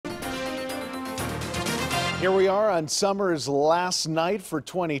Here we are on summer's last night for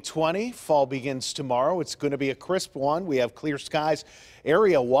 2020. Fall begins tomorrow. It's going to be a crisp one. We have clear skies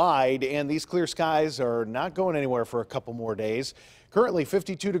area wide, and these clear skies are not going anywhere for a couple more days. Currently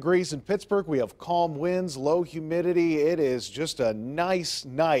 52 degrees in Pittsburgh. We have calm winds, low humidity. It is just a nice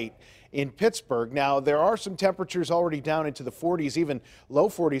night in Pittsburgh. Now, there are some temperatures already down into the 40s, even low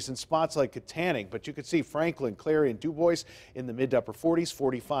 40s in spots like Katanning, but you can see Franklin, Clary, and DuBois in the mid to upper 40s,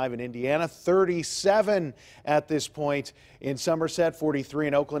 45 in Indiana, 37 at this point in Somerset, 43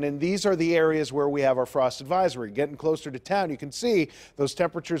 in Oakland, and these are the areas where we have our frost advisory. Getting closer to town, you can see those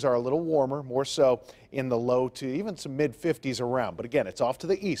temperatures are a little warmer, more so in the low to even some mid 50s around. But again, it's off to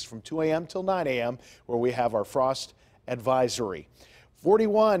the east from 2 a.m. till 9 a.m. where we have our frost advisory.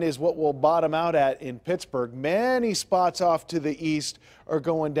 41 is what we'll bottom out at in Pittsburgh. Many spots off to the east are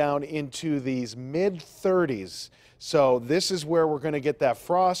going down into these mid 30s. So this is where we're going to get that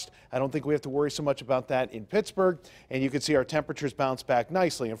frost. I don't think we have to worry so much about that in Pittsburgh. And you can see our temperatures bounce back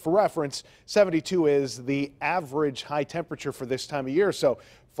nicely. And for reference, 72 is the average high temperature for this time of year. So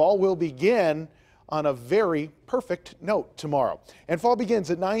fall will begin on a very perfect note tomorrow. And fall begins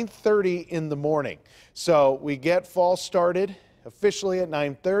at 9:30 in the morning. So we get fall started officially at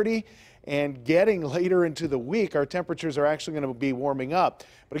 9:30, and getting later into the week, our temperatures are actually going to be warming up.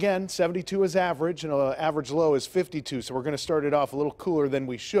 But again, 72 is average, and an average low is 52, so we're going to start it off a little cooler than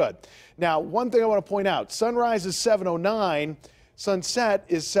we should. Now, one thing I want to point out, sunrise is 7:09, sunset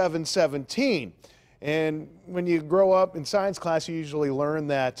is 7:17. And when you grow up in science class, you usually learn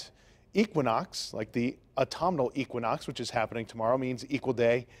that equinox, like the autumnal equinox, which is happening tomorrow, means equal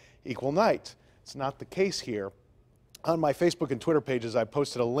day, equal night. It's not the case here. On my Facebook and Twitter pages, I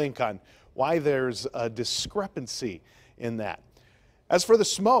posted a link on why there's a discrepancy in that. As for the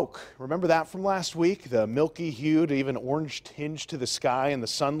smoke, remember that from last week? The milky hued, even orange tinge to the sky, and the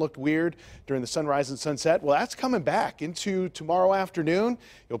sun looked weird during the sunrise and sunset. Well, that's coming back into tomorrow afternoon.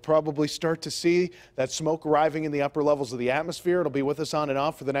 You'll probably start to see that smoke arriving in the upper levels of the atmosphere. It'll be with us on and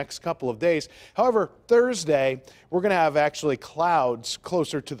off for the next couple of days. However, Thursday, we're going to have actually clouds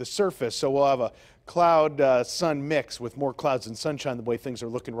closer to the surface, so we'll have a cloud-sun mix with more clouds and sunshine the way things are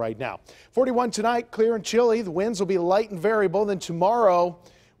looking right now. 41 tonight, clear and chilly. The winds will be light and variable. Then tomorrow,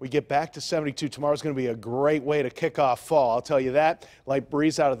 we get back to 72. Tomorrow's going to be a great way to kick off fall. I'll tell you that. Light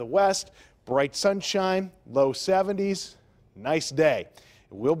breeze out of the west, bright sunshine, low 70s. Nice day.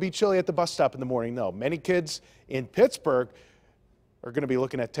 It will be chilly at the bus stop in the morning, though. Many kids in Pittsburgh are going to be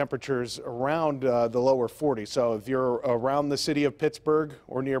looking at temperatures around the lower 40s. So if you're around the city of Pittsburgh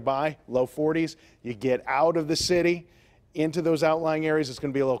or nearby, low 40s, you get out of the city into those outlying areas, it's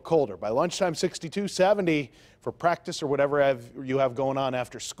going to be a little colder. By lunchtime, 62, 70 for practice or whatever you have going on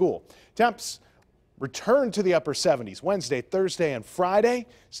after school. Temps return to the upper 70s Wednesday, Thursday, and Friday.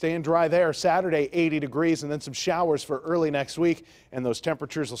 Staying dry there. Saturday, 80 degrees, and then some showers for early next week, and those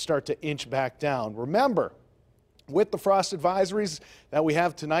temperatures will start to inch back down. Remember, with the frost advisories that we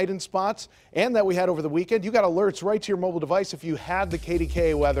have tonight in spots and that we had over the weekend, you got alerts right to your mobile device if you have the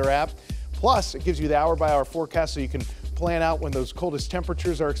KDKA weather app. Plus, it gives you the hour-by-hour forecast so you can plan out when those coldest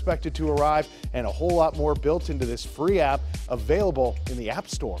temperatures are expected to arrive, and a whole lot more built into this free app available in the App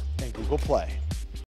Store and Google Play.